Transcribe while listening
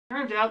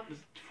turns out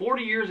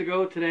 40 years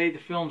ago today, the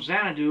film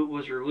Xanadu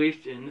was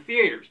released in the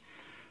theaters.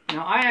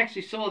 Now, I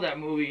actually saw that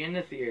movie in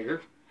the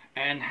theater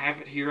and have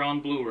it here on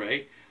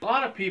Blu-ray. A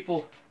lot of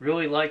people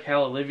really like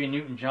how Olivia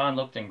Newton-John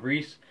looked in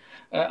Grease.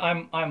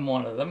 I'm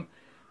one of them.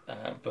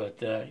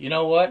 But you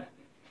know what?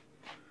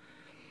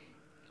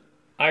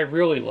 I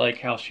really like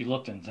how she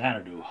looked in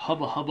Xanadu.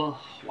 Hubba hubba,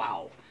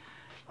 wow.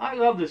 I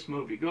love this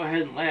movie. Go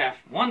ahead and laugh.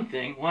 One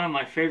of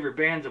my favorite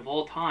bands of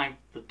all time,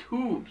 The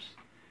Tubes,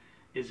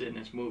 is in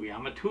this movie.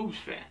 I'm a Tubes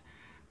fan.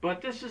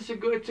 But this is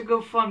it's a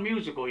good fun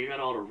musical. You got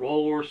all the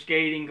roller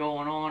skating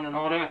going on and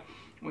all that,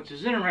 which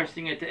is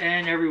interesting. At the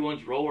end,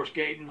 everyone's roller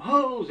skating,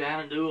 oh,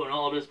 Xanadu, and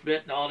all this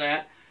bit and all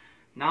that.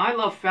 Now, I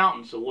love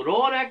fountains, so with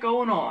all that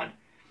going on,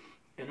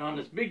 and on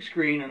this big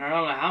screen, and I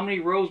don't know how many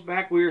rows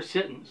back we were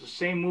sitting, it's the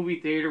same movie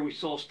theater we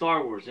saw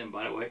Star Wars in,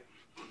 by the way,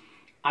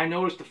 I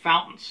noticed the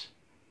fountains.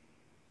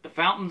 The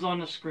fountains on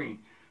the screen,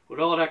 with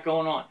all that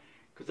going on,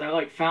 because I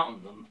like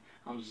fountains.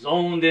 I'm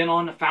zoned in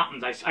on the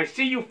fountains. I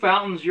see you,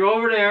 fountains. You're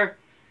over there.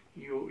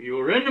 You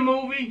were in the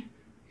movie.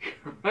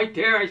 Right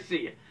there, I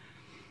see you.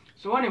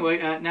 So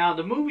anyway, now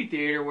the movie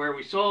theater where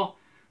we saw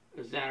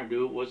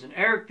Xanadu was an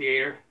Eric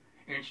Theater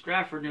in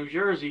Stratford, New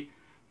Jersey,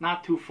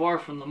 not too far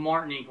from the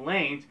Martinique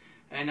Lanes.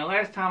 And the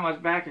last time I was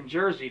back in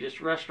Jersey,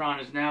 this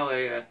restaurant is now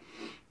I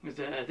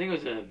think it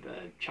was a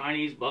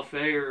Chinese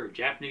buffet or a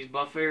Japanese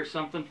buffet or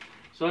something.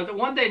 So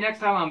one day next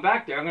time I'm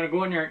back there, I'm going to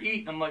go in there and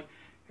eat. And I'm like,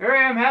 here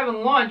I am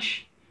having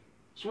lunch.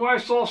 That's where I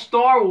saw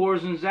Star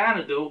Wars in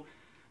Xanadu.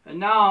 And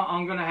now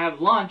I'm going to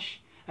have lunch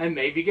and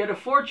maybe get a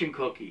fortune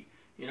cookie.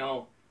 You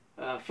know,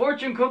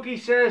 fortune cookie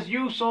says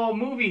you saw a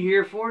movie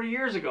here 40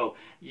 years ago.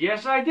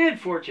 Yes, I did,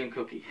 fortune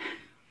cookie.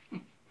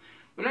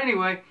 But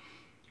anyway,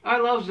 I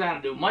love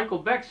Xanadu. Michael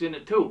Beck's in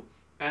it too.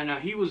 And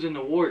he was in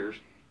the Warriors.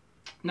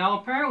 Now,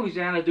 apparently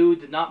Xanadu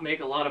did not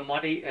make a lot of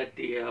money at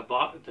the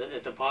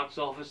box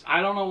office. I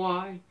don't know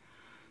why.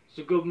 It's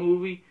a good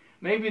movie.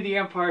 Maybe The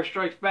Empire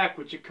Strikes Back,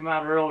 which had come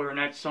out earlier in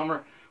that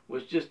summer,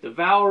 was just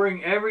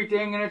devouring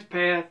everything in its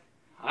path.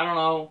 I don't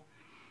know.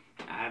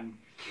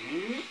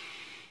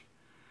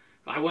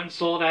 I went and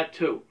saw that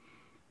too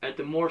at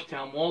the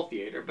Morristown Mall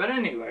Theater. But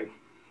anyway,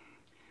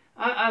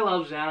 I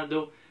love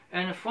Xanadu.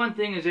 And the fun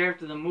thing is,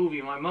 after the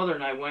movie, my mother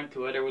and I went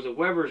to it. There was a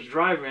Weber's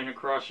Drive-In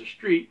across the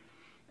street,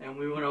 and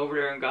we went over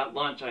there and got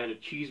lunch. I had a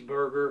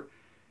cheeseburger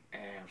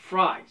and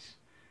fries,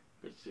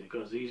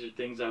 because these are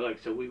things I like.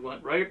 So we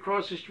went right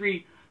across the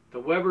street to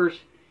Weber's.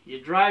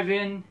 You drive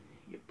in,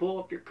 you pull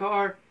up your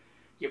car,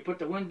 you put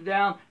the window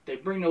down. They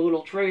bring the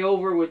little tray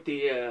over with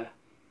the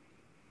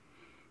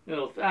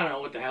little, I don't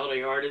know what the hell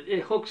they are.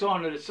 It hooks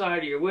onto the side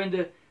of your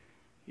window.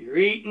 You're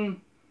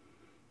eating,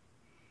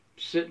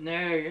 sitting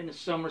there in the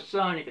summer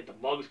sun. You get the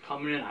bugs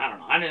coming in. I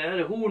don't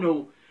know. Who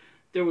knew?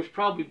 There was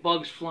probably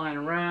bugs flying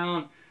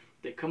around.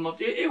 They come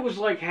up. It was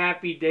like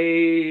Happy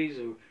Days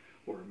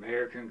or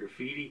American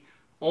Graffiti.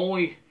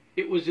 Only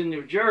it was in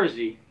New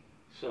Jersey.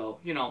 So,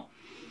 you know.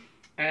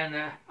 And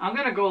I'm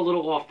going to go a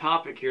little off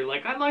topic here.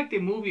 Like, I like the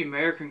movie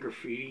American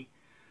Graffiti.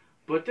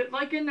 But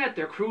like in that,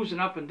 they're cruising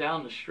up and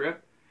down the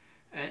strip.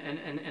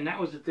 And that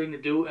was the thing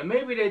to do. And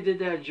maybe they did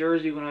that in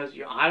Jersey when I was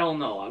young. I don't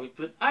know.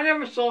 But I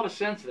never saw the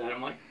sense of that.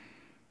 I'm like,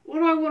 what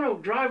do I want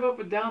to drive up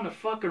and down the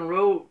fucking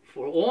road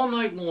for all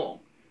night long?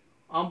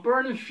 I'm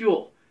burning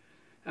fuel.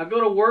 I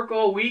go to work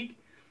all week,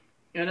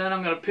 and then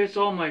I'm going to piss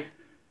all my...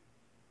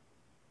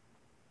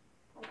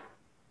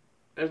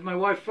 There's my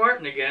wife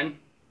farting again.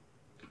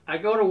 I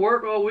go to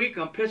work all week,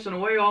 I'm pissing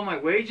away all my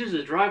wages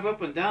to drive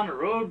up and down the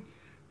road.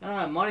 I don't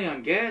have money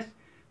on gas.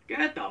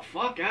 Get the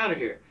fuck out of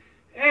here.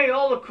 Hey,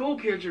 all the cool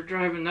kids are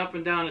driving up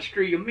and down the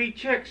street. You meet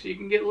chicks so you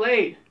can get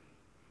laid.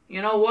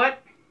 You know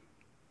what?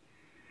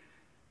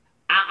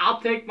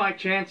 I'll take my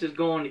chances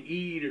going to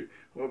eat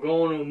or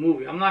going to a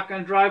movie. I'm not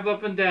going to drive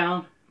up and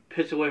down,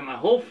 piss away my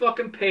whole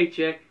fucking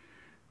paycheck,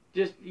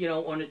 just, you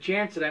know, on the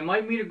chance that I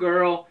might meet a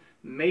girl,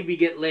 maybe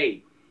get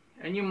laid.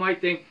 And you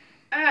might think,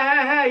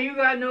 hey, you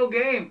got no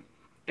game.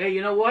 Hey,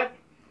 you know what?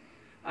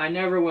 I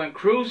never went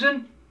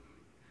cruising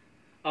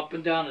up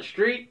and down the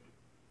street.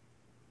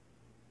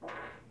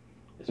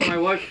 It's my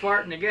wife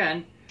farting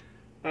again.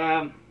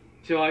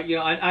 So,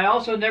 I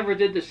also never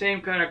did the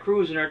same kind of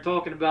cruising they're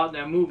talking about in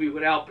that movie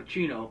with Al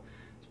Pacino.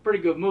 It's a pretty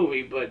good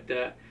movie, but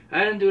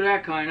I didn't do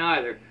that kind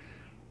either.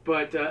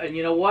 But, and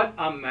you know what?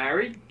 I'm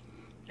married.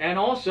 And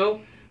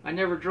also, I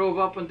never drove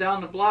up and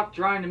down the block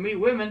trying to meet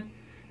women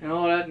and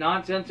all that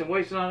nonsense and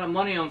wasting all that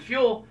money on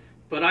fuel.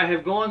 But I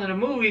have gone to the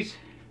movies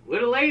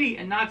with a lady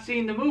and not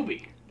seen the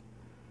movie.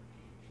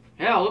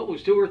 Hell, it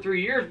was 2 or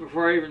 3 years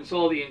before I even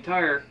saw the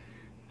entire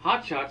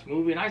Hot Shots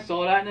movie, and I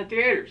saw that in the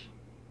theaters.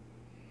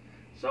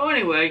 So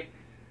anyway,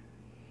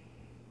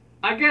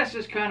 I guess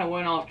this kind of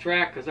went off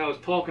track because I was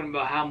talking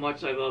about how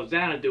much I love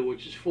Xanadu,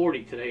 which is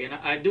 40 today. And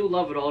I do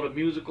love it all. The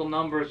musical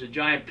numbers, the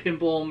giant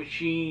pinball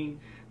machine,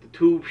 the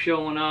tube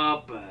showing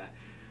up,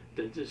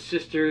 the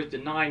Sisters, the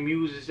Nine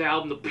Muses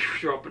album, the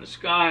they're up in the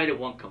sky, the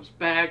one comes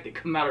back, they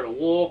come out of the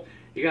wall.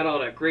 You got all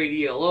that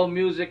great ELO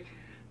music.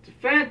 It's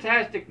a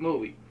fantastic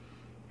movie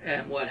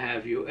and what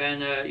have you.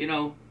 And, you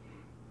know,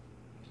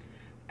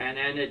 And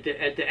then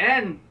at the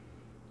end,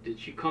 did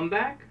she come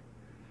back?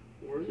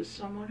 Or is it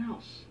someone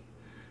else?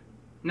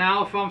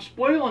 Now, if I'm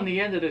spoiling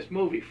the end of this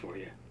movie for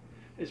you,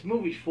 this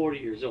movie's 40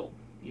 years old.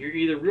 You're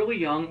either really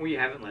young or you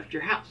haven't left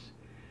your house.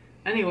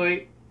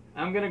 Anyway,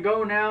 I'm going to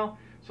go now.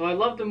 So I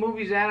love the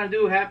movie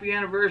Xanadu. Happy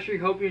anniversary.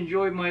 Hope you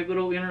enjoyed my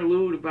little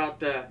interlude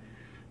about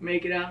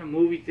making it out in the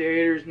movie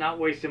theaters, not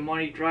wasting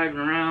money driving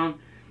around,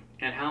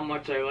 and how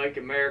much I like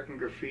American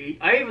Graffiti.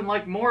 I even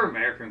like more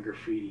American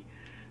Graffiti.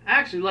 I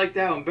actually like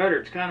that one better.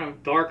 It's kind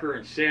of darker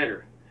and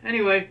sadder.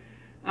 Anyway,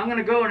 I'm going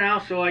to go now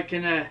so I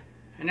can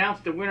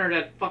announce the winner of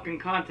that fucking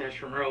contest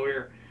from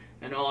earlier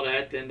and all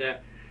that. And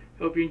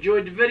hope you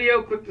enjoyed the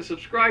video. Click the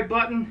subscribe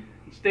button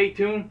and stay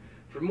tuned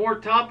for more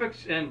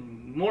topics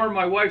and more of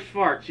my wife's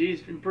farts.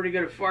 She's been pretty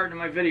good at farting in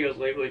my videos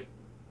lately.